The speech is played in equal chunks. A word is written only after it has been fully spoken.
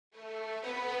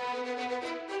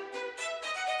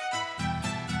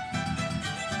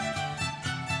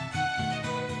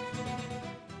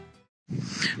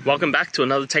Welcome back to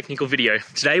another technical video.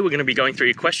 Today we're going to be going through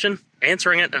your question,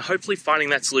 answering it, and hopefully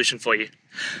finding that solution for you.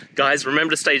 Guys,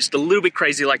 remember to stay just a little bit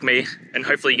crazy like me, and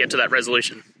hopefully you get to that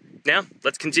resolution. Now,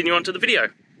 let's continue on to the video.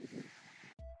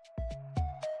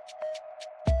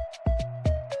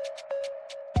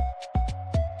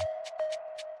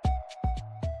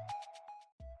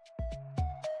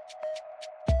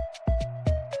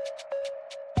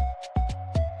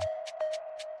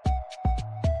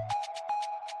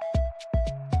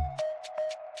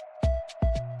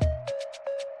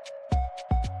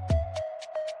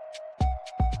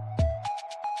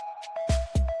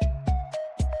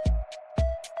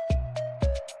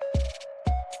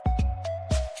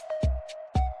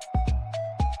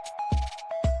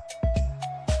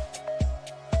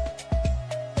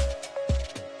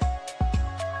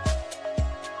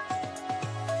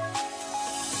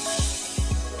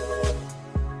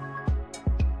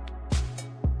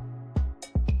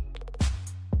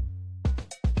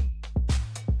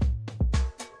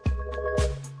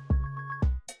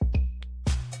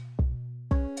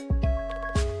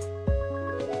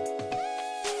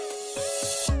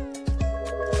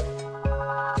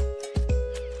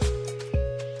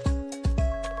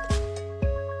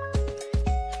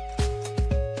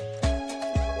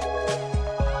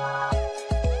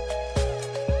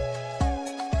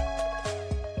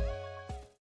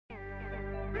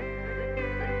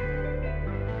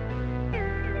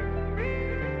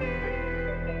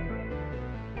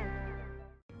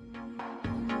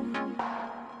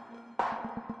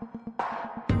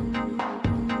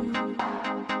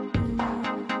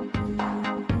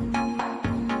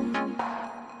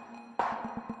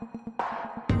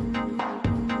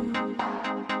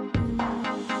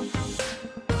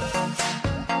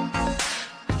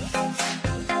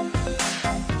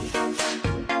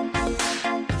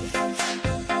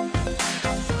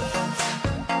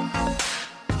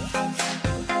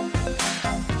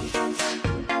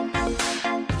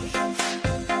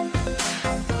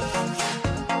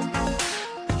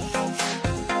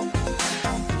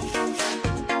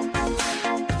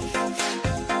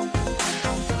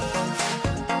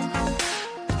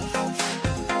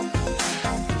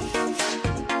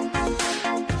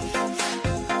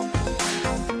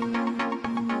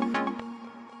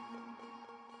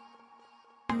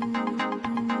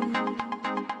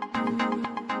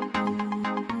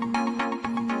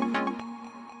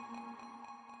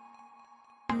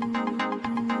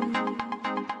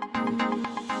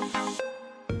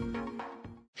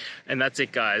 And that's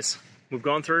it, guys. We've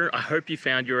gone through. I hope you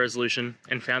found your resolution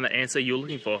and found the answer you were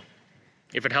looking for.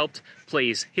 If it helped,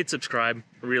 please hit subscribe.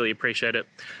 I really appreciate it.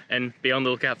 And be on the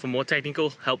lookout for more technical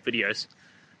help videos.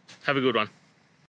 Have a good one.